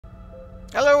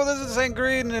Hello, this is St.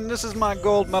 Green, and this is my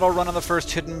gold medal run on the first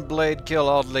hidden blade kill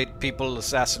all late people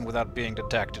assassin without being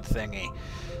detected thingy.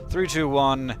 3, 2,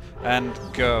 1, and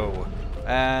go.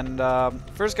 And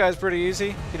first guy's pretty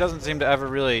easy. He doesn't seem to ever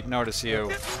really notice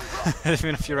you,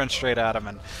 even if you run straight at him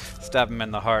and stab him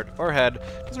in the heart or head.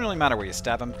 Doesn't really matter where you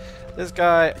stab him. This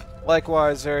guy,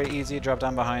 likewise, very easy. Drop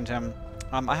down behind him.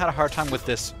 I had a hard time with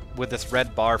this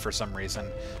red bar for some reason.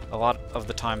 A lot of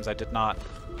the times I did not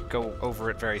go over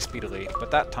it very speedily,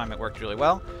 but that time it worked really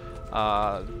well.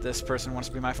 This person wants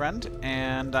to be my friend,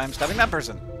 and I'm stabbing that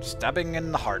person. Stabbing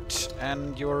in the heart,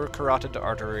 and your carotid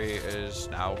artery is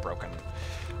now broken.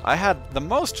 I had the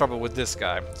most trouble with this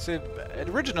guy. See,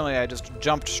 originally I just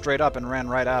jumped straight up and ran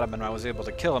right at him, and I was able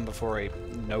to kill him before he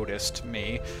noticed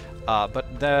me. But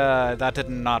that did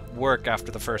not work after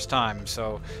the first time,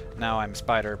 so now I'm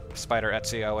spider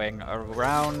Ezioing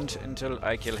around until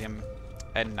I kill him.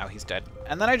 And now he's dead.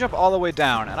 And then I jump all the way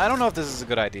down, and I don't know if this is a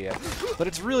good idea, but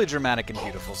it's really dramatic and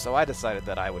beautiful, so I decided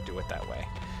that I would do it that way.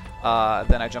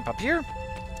 Then I jump up here,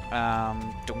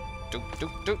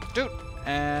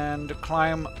 and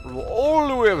climb all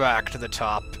the way back to the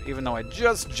top, even though I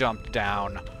just jumped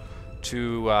down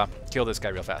to kill this guy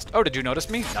real fast. Oh, did you notice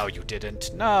me? No, you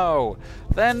didn't. No!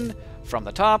 Then, from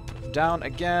the top, down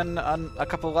again on a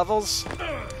couple levels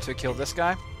to kill this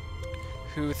guy,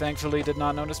 who thankfully did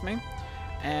not notice me.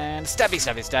 And stabby,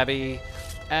 stabby, stabby.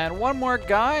 And one more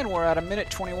guy, and we're at a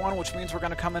minute 21, which means we're going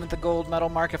to come in at the gold medal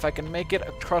mark if I can make it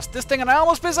across this thing. And I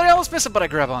almost miss it, but I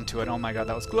grab onto it. Oh my god,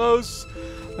 that was close.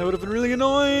 That would have been really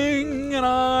annoying. And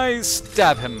I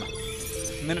stab him.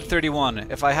 Minute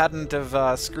 31. If I hadn't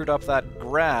have screwed up that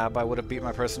grab, I would have beat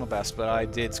my personal best, but I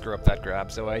did screw up that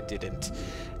grab, so I didn't.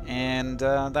 And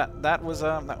that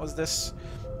was this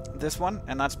one,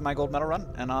 and that's my gold medal run.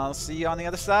 And I'll see you on the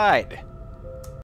other side.